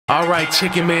All right,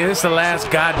 chicken man, this is the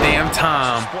last goddamn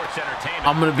time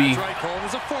I'm gonna be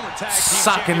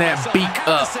socking that beak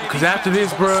up, because after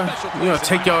this, bro, you know,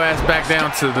 take your ass back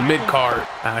down to the mid card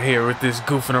out here with this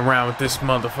goofing around with this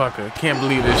motherfucker. Can't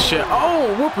believe this shit.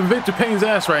 Oh, whooping Victor Payne's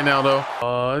ass right now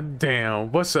though.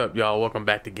 Damn. What's up, y'all? Welcome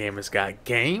back to Gamers Got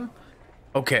Game.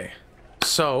 Okay,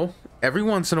 so every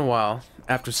once in a while,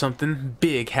 after something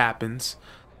big happens,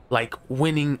 like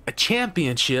winning a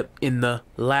championship in the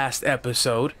last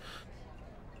episode,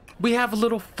 we have a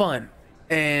little fun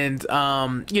and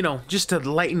you know, just to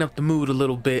lighten up the mood a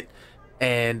little bit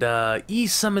and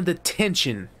ease some of the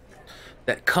tension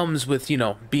that comes with, you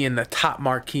know, being the top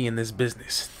marquee in this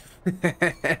business.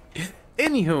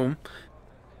 Anywho,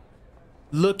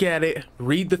 look at it,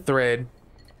 read the thread.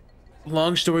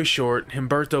 Long story short,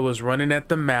 Humberto was running at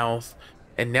the mouth,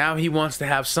 and now he wants to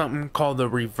have something called the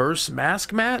reverse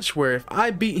mask match, where if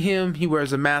I beat him, he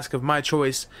wears a mask of my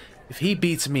choice. If he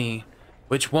beats me,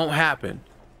 which won't happen,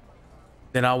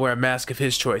 then I'll wear a mask of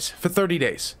his choice for 30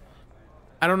 days.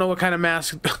 I don't know what kind of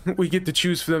mask we get to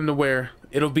choose for them to wear.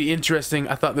 It'll be interesting.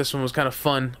 I thought this one was kind of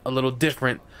fun, a little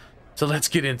different. So let's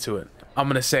get into it. I'm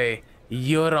going to say,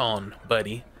 you're on,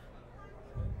 buddy.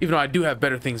 Even though I do have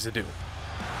better things to do.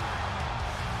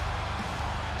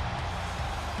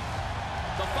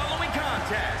 The following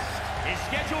contest is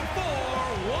scheduled for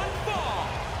one fall.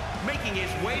 Making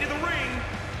his way to the ring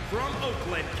from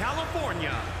Oakland,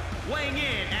 California, weighing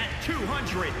in at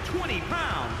 220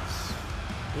 pounds,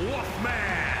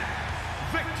 Wolfman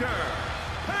Victor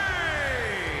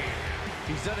Payne.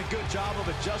 He's done a good job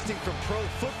of adjusting from pro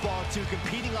football to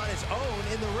competing on his own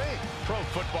in the ring. Pro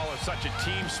football is such a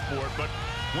team sport, but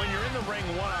when you're in the ring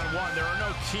one-on-one, there are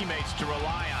no teammates to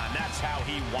rely on. That's how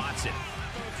he wants it.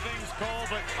 Things call,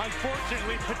 but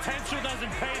unfortunately, potential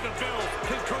doesn't pay the bills.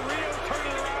 Can Carrillo turn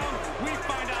it around? We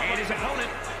find out. And his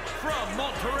opponent from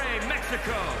Monterrey,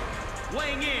 Mexico,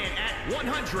 weighing in at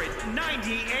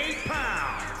 198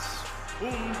 pounds,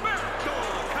 Humberto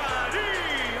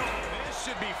Carrillo. This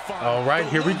should be fun. All right,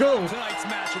 here we go.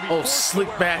 Oh, slick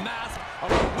back,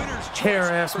 hair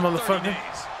ass motherfucker.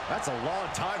 That's a long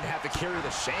time to have to carry the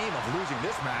shame of losing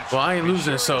this match. Well, I ain't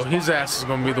losing, so his ass is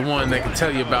gonna be the one that can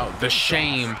tell you about the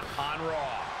shame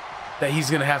that he's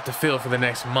gonna have to feel for the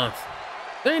next month.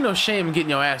 There ain't no shame in getting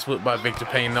your ass whipped by Victor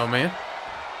Payne, though, man.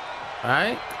 All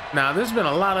right. Now, there's been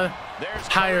a lot of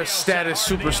higher status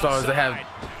superstars that have,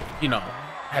 you know,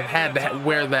 have had to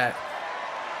wear that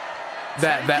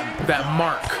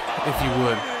mark, if you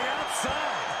would.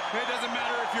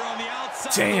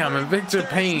 Damn, and Victor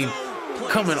Payne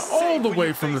coming all the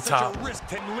way from the top.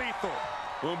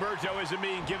 Humberto isn't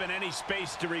being given any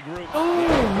space to regroup.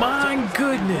 Oh my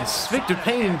goodness, Victor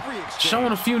Payne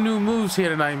showing a few new moves here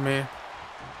tonight, man.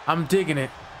 I'm digging it.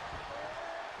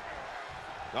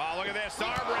 Oh, look at this.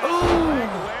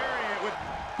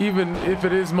 Even if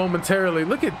it is momentarily,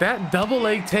 look at that double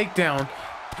leg takedown,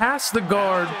 past the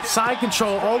guard, side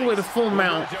control all the way to full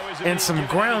mount, and some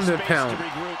ground and pound.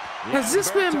 Has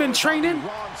this man been training?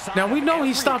 Now, we know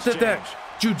he stopped at that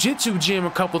jiu-jitsu gym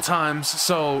a couple times,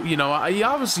 so, you know, he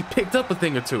obviously picked up a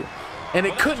thing or two. And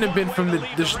it couldn't have been from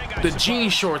the jean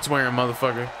shorts wearing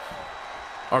motherfucker.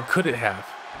 Or could it have?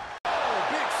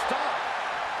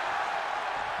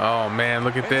 Oh, man,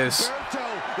 look at this.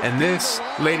 And this,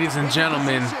 ladies and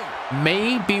gentlemen,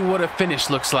 may be what a finish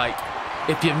looks like.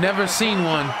 If you've never seen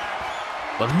one,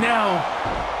 well, now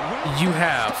you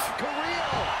have.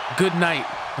 Good night,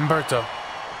 Humberto.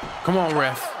 Come on,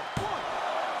 ref.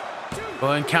 Go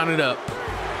ahead and count it up.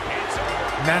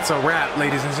 And that's a wrap,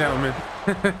 ladies and gentlemen.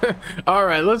 All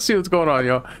right, let's see what's going on,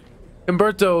 y'all.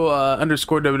 Humberto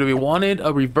underscore WWE wanted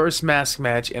a reverse mask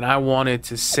match, and I wanted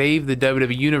to save the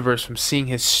WWE universe from seeing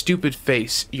his stupid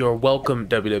face. You're welcome,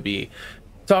 WWE.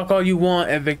 Talk all you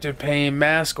want at Victor Payne,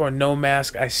 mask or no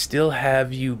mask, I still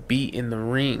have you beat in the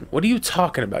ring. What are you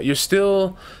talking about? You're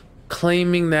still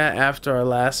claiming that after our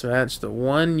last match, the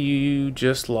one you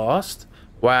just lost?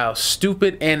 Wow,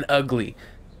 stupid and ugly.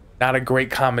 Not a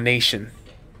great combination.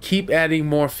 Keep adding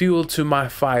more fuel to my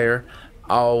fire.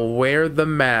 I'll wear the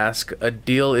mask. A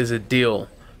deal is a deal.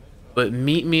 But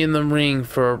meet me in the ring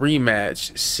for a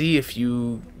rematch. See if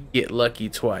you get lucky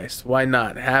twice. Why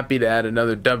not? Happy to add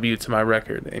another W to my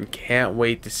record. And can't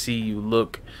wait to see you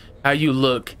look how you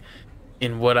look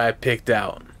in what I picked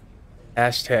out.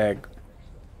 Hashtag.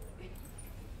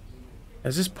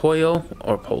 Is this Pollo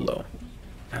or Polo?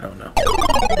 I don't know.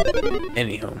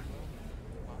 Anyhow.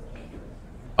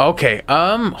 Okay,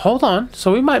 hold on.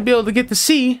 So we might be able to get to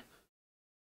see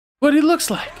what he looks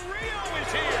like.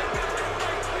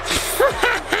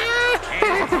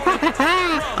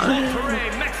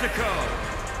 Monterrey, Mexico,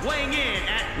 weighing in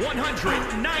at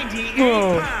 198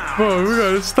 pounds. Bro, we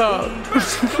gotta stop.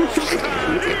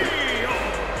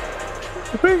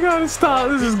 We gotta stop.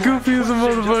 This is goofy as a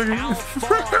motherfucker.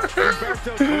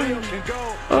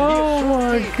 Oh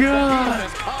my god.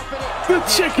 The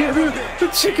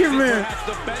chicken man.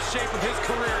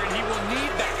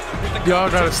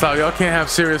 Y'all gotta stop. Y'all can't have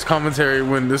serious commentary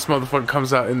when this motherfucker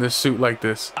comes out in this suit like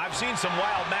this. I've seen some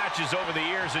wild matches over the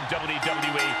years in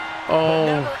WWE. Oh.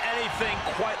 Never anything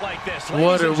quite like this.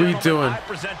 What are we doing? I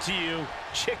present to you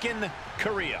Chicken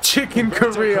Carrillo. Chicken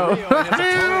Carrillo.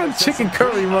 Chicken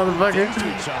curry, motherfucker. It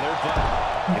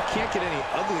can't get any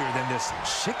uglier than this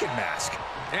chicken mask.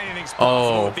 Anything's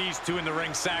possible with these two in the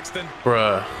ring, Saxton.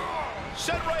 Bruh.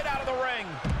 Sent right out of the ring.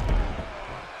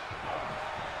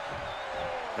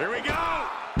 Here we go.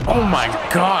 Oh my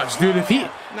gosh, dude. If he... No,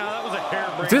 that was a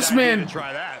harebrained This idea man... to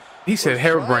try that. He said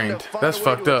harebrained. That's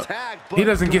fucked up. He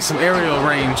doesn't get some aerial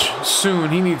range soon.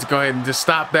 He needs to go ahead and just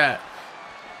stop that.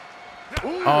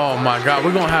 Oh my god,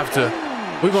 we're gonna have to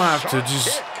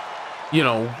just, you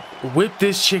know, whip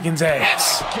this chicken's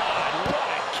ass.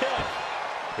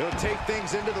 He'll take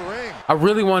things into the ring. I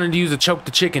really wanted to use a choke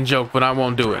the chicken joke, but I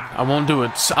won't do it. I won't do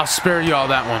it. I'll spare y'all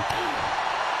that one.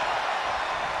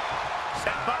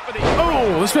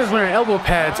 Oh, this man's wearing elbow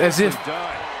pads as if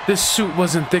this suit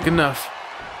wasn't thick enough.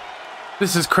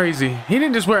 This is crazy. He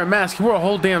didn't just wear a mask, he wore a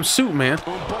whole damn suit, man.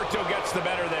 Humberto gets the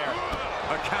better there.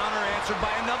 A counter answered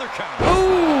by another counter.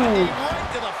 Ooh!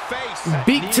 Right to the face.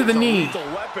 Beat to the knee.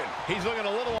 Weapon. He's looking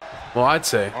a little. Well, I'd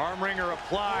say. Arm wringer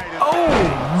applied. Oh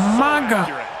my god.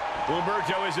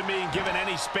 Humberto isn't being given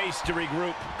any space to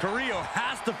regroup. Carrillo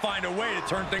has to find a way to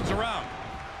turn things around.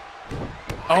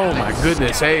 Oh my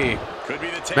goodness, hey. Could be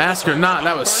the Mask or not,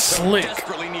 that was slick.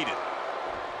 Desperately needed.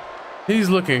 He's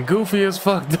looking goofy as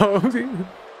fuck, though.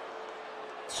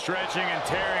 Stretching and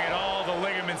tearing at all the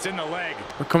ligaments in the leg.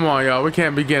 Come on, y'all. We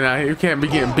can't be getting out here. We can't be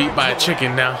getting beat by a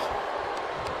chicken now.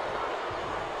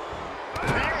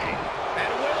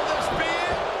 And will this be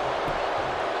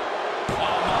it?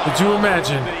 Could you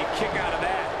imagine? Kick out of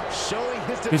that.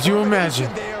 Could you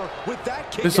imagine?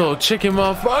 This old chicken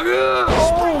motherfucker.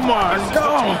 Oh my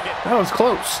god. That was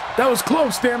close. That was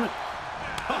close, damn it.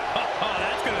 Oh,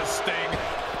 that's gonna sting.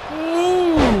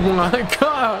 Oh my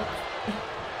god.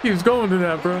 He was going to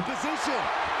that, bro.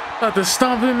 About to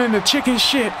stomp him in the chicken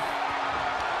shit.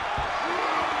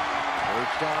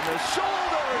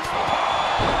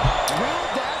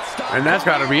 And that's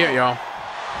gotta be it, y'all.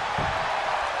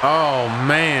 Oh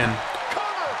man.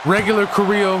 Regular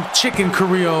Carrillo, chicken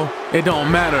Carrillo, it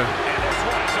don't matter.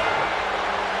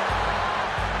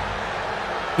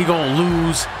 He gonna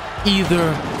lose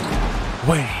either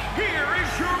way. Here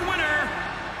is your winner,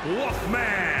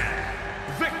 Wolfman,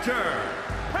 Victor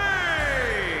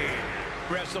Payne.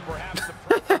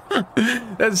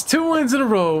 That's 2 wins in a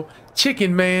row,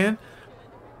 Chicken Man.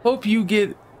 Hope you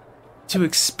get to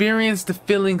experience the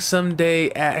feeling someday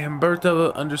at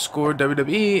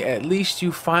Humberto_WWE. At least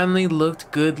you finally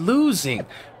looked good losing.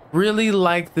 Really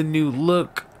like the new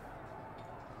look.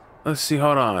 Let's see,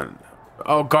 hold on.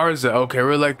 Oh, Garza. Okay,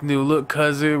 really like the new look,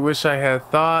 cousin. Wish I had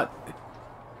thought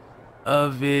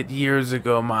of it years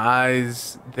ago. My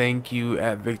eyes thank you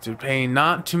at Victor Payne.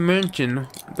 Not to mention,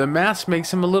 the mask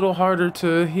makes him a little harder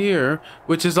to hear,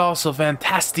 which is also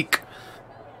fantastic.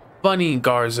 Funny,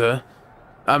 Garza.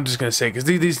 I'm just gonna say, because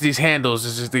these handles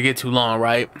is just, they get too long,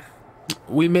 right?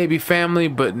 We may be family,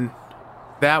 but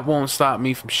that won't stop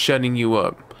me from shutting you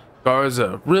up.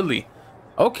 Garza, really?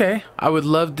 Okay, I would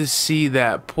love to see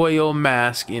that Pollo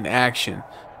mask in action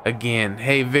again.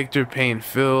 Hey, Victor Payne,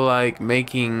 feel like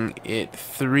making it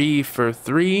 3 for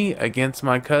 3 against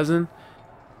my cousin?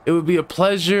 It would be a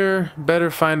pleasure. Better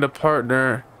find a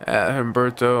partner at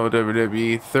Humberto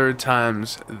WWE. 3rd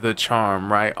time's the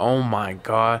charm, right? Oh my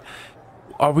god.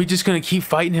 Are we just gonna keep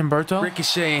fighting Humberto?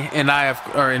 Ricochet and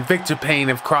and Victor Payne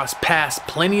have crossed paths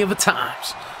plenty of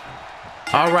times.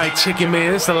 All right, Chicken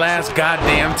Man, this is the last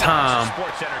goddamn time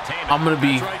I'm gonna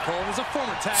be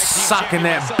socking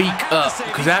that beak up.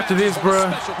 Cause after this, bruh,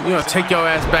 we're gonna take your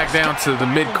ass back down to the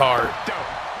mid card.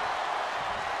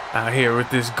 Out here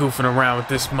with this goofing around with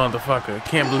this motherfucker.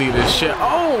 Can't believe this shit.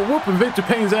 Oh, whooping Victor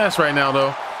Payne's ass right now,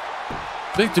 though.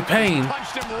 Victor Payne.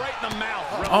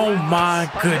 Oh my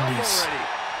goodness.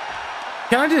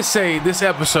 Can I just say this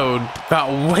episode got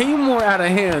way more out of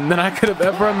hand than I could have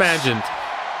ever imagined.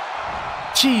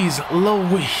 Jeez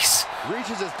Louise.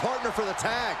 Reaches his partner for the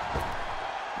tag.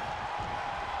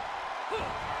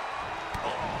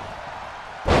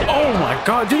 Oh my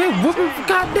god, did they whoop him?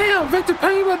 Goddamn, Victor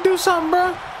Payne about to do something,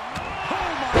 bro.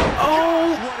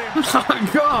 Oh my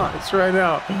gosh, right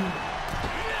now.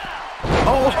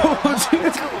 Oh,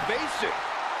 dude.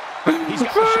 He's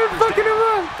got the shoulders Fucking down. him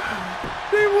up.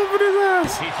 They whooping his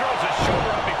ass. He throws his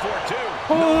shoulder up before, too.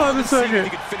 Hold on a See if he second.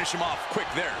 could finish him off quick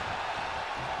there.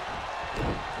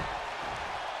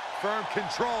 Firm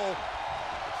control.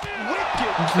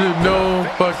 Wicked. Dude, no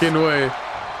fucking way.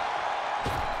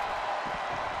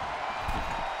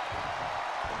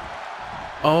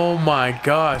 Oh my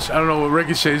gosh. I don't know what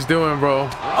Ricochet's doing, bro.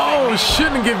 Oh,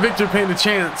 shouldn't give Victor Payne a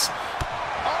chance.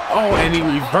 Oh, and he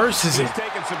reverses it. He's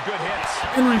taking some good hits.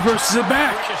 And reverses it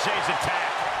back. Ricochet's attack.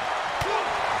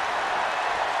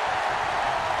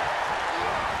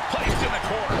 Placed in the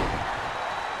corner.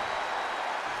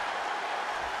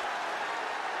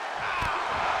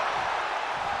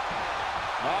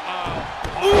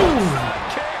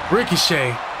 Ooh.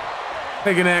 Ricochet.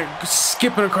 Taking that,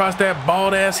 skipping across that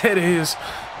bald ass head of his.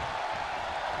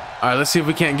 All right, let's see if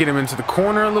we can't get him into the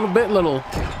corner a little bit. Little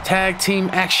tag team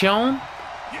action.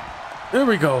 There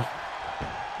we go.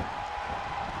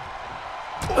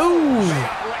 Ooh.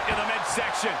 Right to the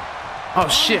midsection. Oh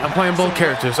shit, I'm playing both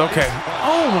characters. Okay.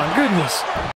 Oh my goodness.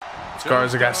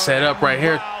 Scars got set up right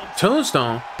here.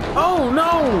 Tombstone. Oh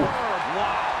no.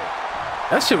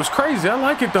 That shit was crazy. I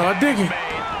like it though. I dig it.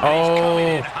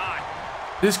 Oh.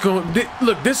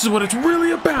 Look, this is what it's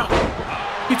really about.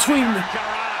 Between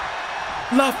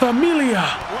La Familia,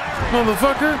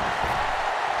 motherfucker.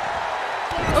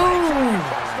 Ooh.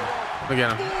 Look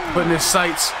at him. Putting his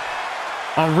sights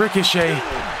on Ricochet.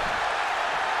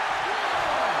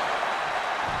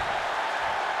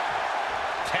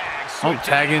 Oh,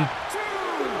 tagging.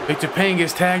 Victor Payne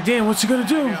gets tagged in. What's he gonna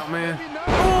do? Man.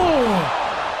 Oh.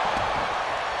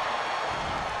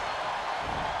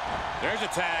 There's a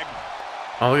tag.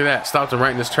 Oh, look at that. Stopped him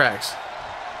right in his tracks.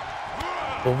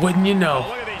 But wouldn't you know?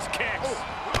 Look at these kicks.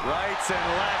 Rights and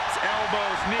lefts,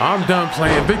 elbows, knees. I'm done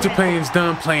playing. Victor Payne's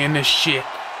done playing this shit.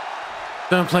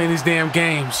 Done playing these damn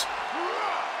games.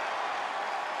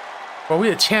 Well, we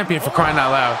a champion for crying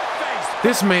out loud.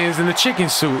 This man's in a chicken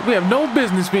suit. We have no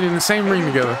business being in the same ring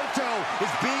together. Is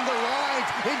being aligned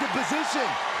into position.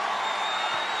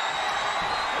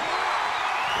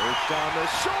 Perched on the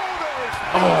shoulders.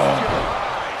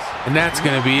 Oh, and that's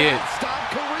gonna be it.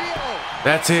 Stop Carrillo.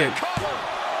 That's it.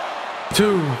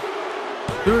 2,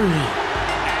 3.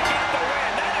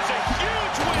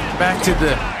 Back to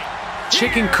the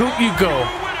chicken coop you go.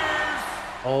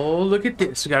 Oh, look at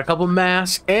this. We got a couple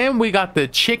masks, and we got the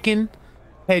chicken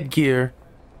headgear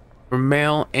for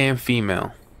male and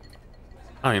female.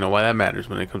 I don't even know why that matters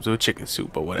when it comes to a chicken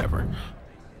soup, but whatever.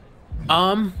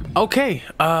 Okay.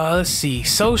 Let's see.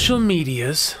 Social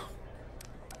medias.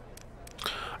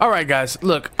 All right, guys.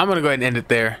 Look, I'm gonna go ahead and end it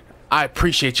there. I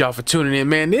appreciate y'all for tuning in,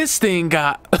 man. This thing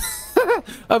got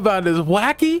about as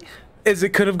wacky as it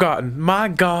could have gotten. My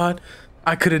God,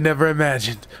 I could have never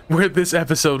imagined where this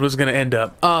episode was gonna end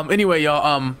up. Anyway,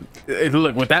 y'all.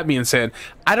 Look. With that being said,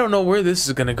 I don't know where this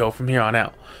is gonna go from here on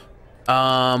out.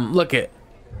 Look at.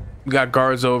 We got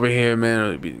guards over here, man.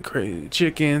 It'd be crazy.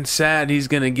 Chicken, sad he's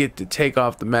gonna get to take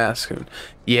off the mask.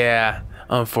 Yeah,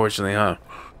 unfortunately, huh?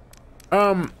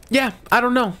 Yeah, I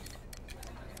don't know.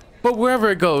 But wherever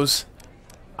it goes,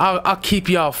 I'll keep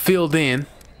y'all filled in.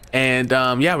 And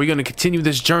yeah, we're gonna continue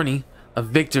this journey of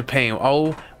Victor Payne.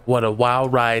 Oh, what a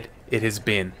wild ride it has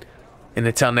been. And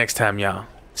until next time, y'all,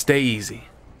 stay easy.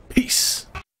 Peace.